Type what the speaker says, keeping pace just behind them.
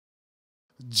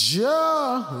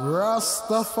Jah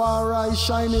Rastafari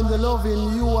shining the love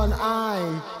in you and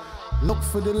I. Look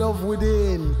for the love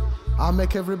within. I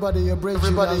make everybody your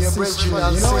brethren and sister. You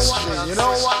know what? You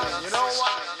know what? You know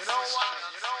what?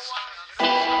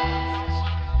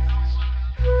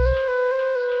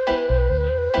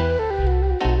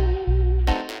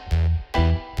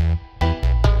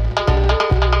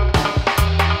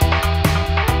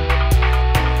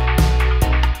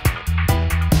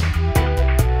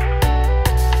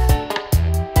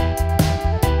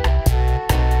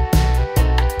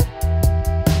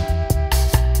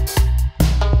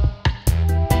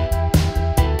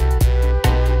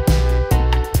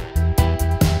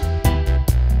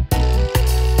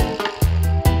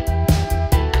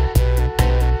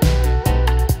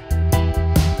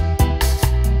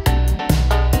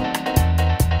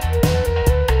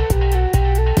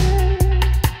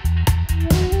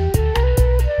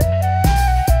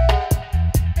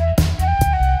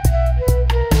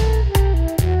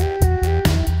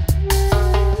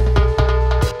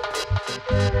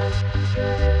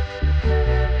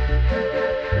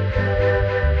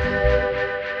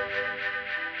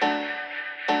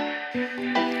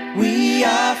 We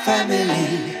are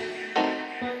family,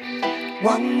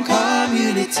 one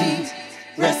community,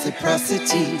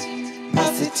 reciprocity,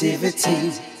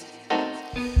 positivity.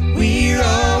 We're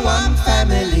all one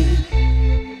family,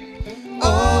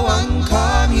 all one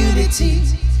community,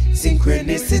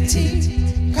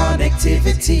 synchronicity,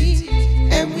 connectivity,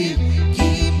 and we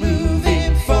keep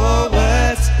moving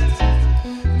forward,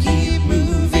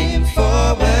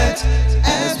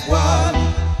 as one.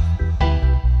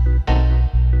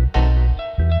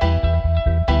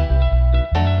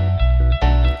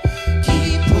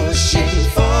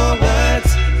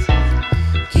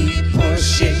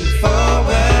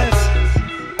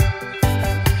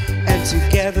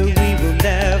 Together we will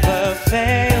never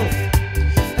fail,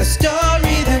 a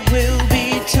story that will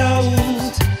be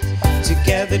told.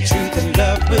 Together truth and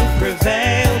love will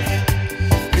prevail,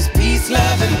 'cause peace,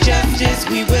 love and justice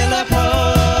we will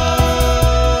uphold.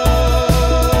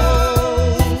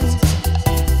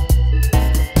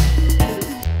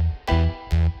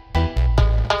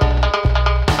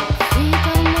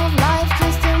 Freedom of life,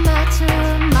 just a matter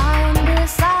of mind,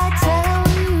 this I tell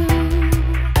you.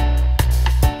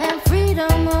 And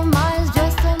freedom of mind is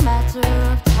just a matter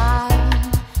of time,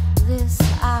 this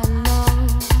I know.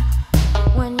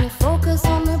 When you focus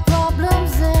on the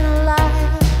problems in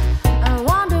life and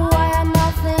wonder why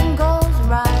nothing goes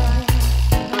right,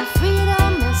 and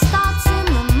freedom it starts in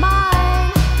the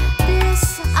mind, this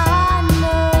I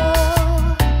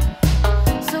know.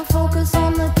 So focus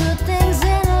on the good things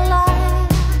in life,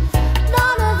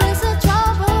 none of this is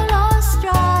trouble or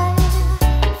strife.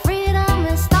 Freedom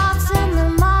it starts in the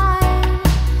mind,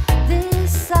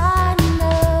 this I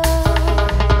know.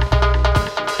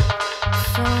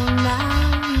 So now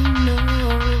you know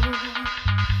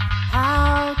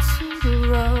how to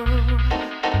roll,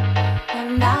 and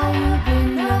now you've been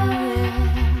knowing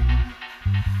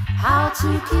how to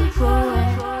keep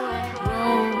growing,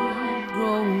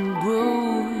 grow.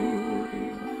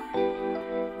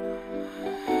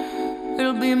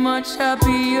 It'll be much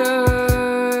happier.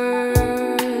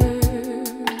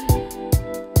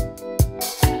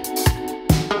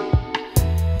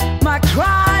 My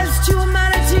cries to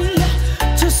humanity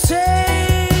to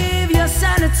save your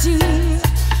sanity.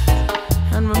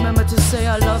 And remember to say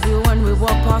I love you when we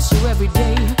walk past you every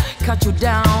day. Cut you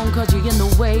down 'cause you're in the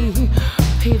way.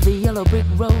 Pave the yellow brick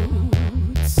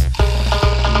roads,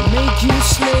 make you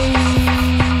slave.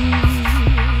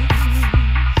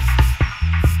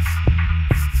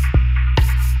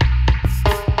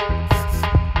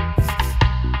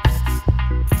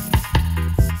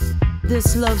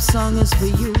 This love song is for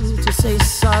you to say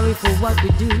sorry for what we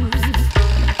do.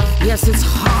 Yes, it's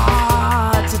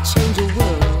hard to change a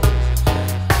world,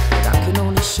 but I can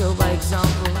only show by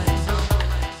example.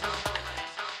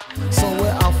 So we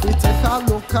have to take a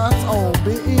look at our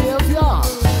behavior,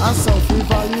 a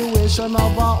self-evaluation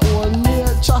of our own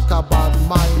nature. Bad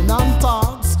mind and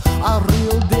thoughts a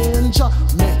real danger.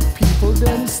 Make people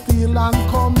then steal and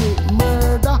commit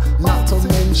murder, not to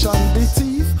mention the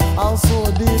thief,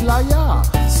 also the liar.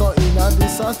 So in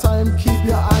this time, keep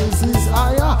your eyes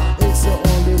higher. It's the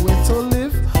only way to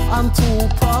live and to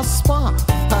prosper.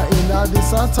 In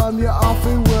this time, you have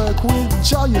to work with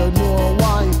joy. You know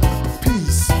why?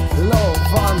 Peace,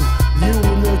 love and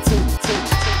unity.